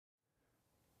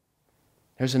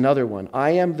Here's another one. I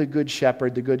am the good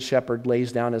shepherd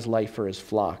lays down his life for his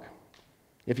flock.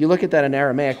 If you look at that in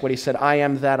Aramaic, what he said, I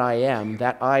am, that I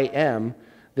am,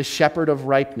 the shepherd of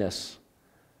ripeness.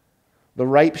 The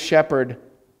ripe shepherd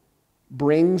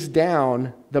brings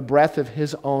down the breath of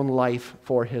his own life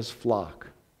for his flock.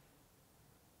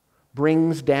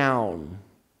 Brings down.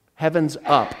 Heaven's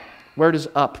up. Where does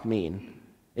up mean?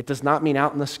 It does not mean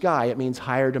out in the sky. It means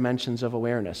higher dimensions of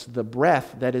awareness. The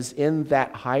breath that is in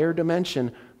that higher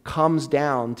dimension comes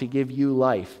down to give you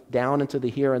life, down into the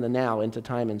here and the now, into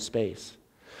time and space.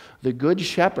 The good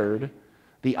shepherd,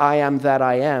 the I am that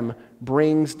I am,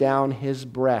 brings down his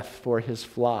breath for his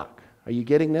flock. Are you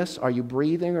getting this? Are you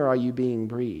breathing or are you being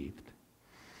breathed?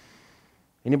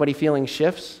 Anybody feeling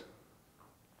shifts?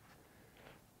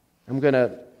 I'm going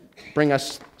to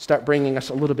start bringing us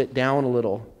a little bit down a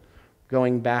little,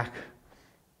 going back.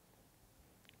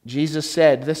 Jesus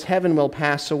said, this heaven will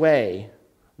pass away.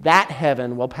 That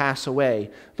heaven will pass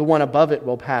away. The one above it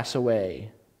will pass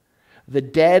away. The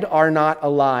dead are not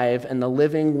alive, and the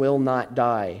living will not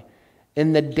die.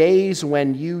 In the days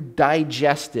when you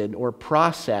digested or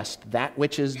processed that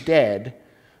which is dead,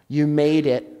 you made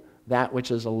it that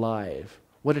which is alive.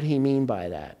 What did he mean by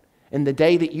that? In the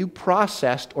day that you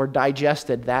processed or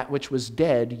digested that which was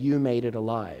dead, you made it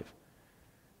alive.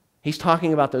 He's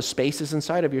talking about those spaces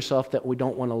inside of yourself that we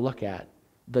don't want to look at,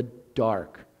 the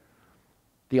dark.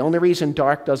 The only reason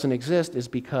dark doesn't exist is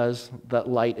because the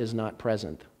light is not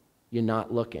present. You're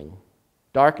not looking.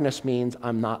 Darkness means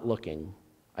I'm not looking.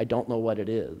 I don't know what it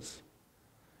is.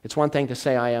 It's one thing to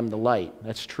say I am the light.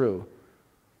 That's true.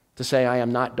 To say I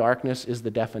am not darkness is the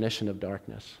definition of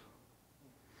darkness.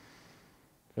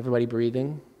 Everybody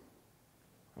breathing?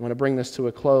 I want to bring this to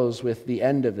a close with the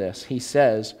end of this. He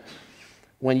says,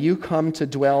 when you come to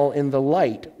dwell in the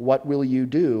light, what will you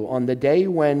do? On the day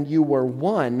when you were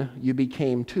one, you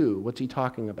became two. What's he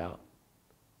talking about?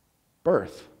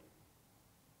 Birth.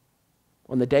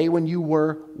 On the day when you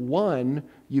were one,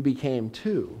 you became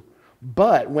two.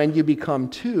 But when you become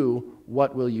two,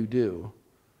 what will you do?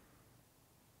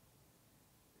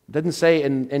 It doesn't say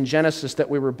in Genesis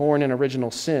that we were born in original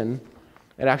sin.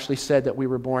 It actually said that we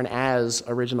were born as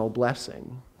original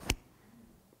blessing.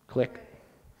 Click.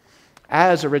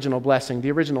 As original blessing.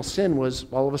 The original sin was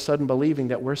all of a sudden believing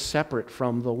that we're separate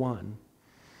from the one.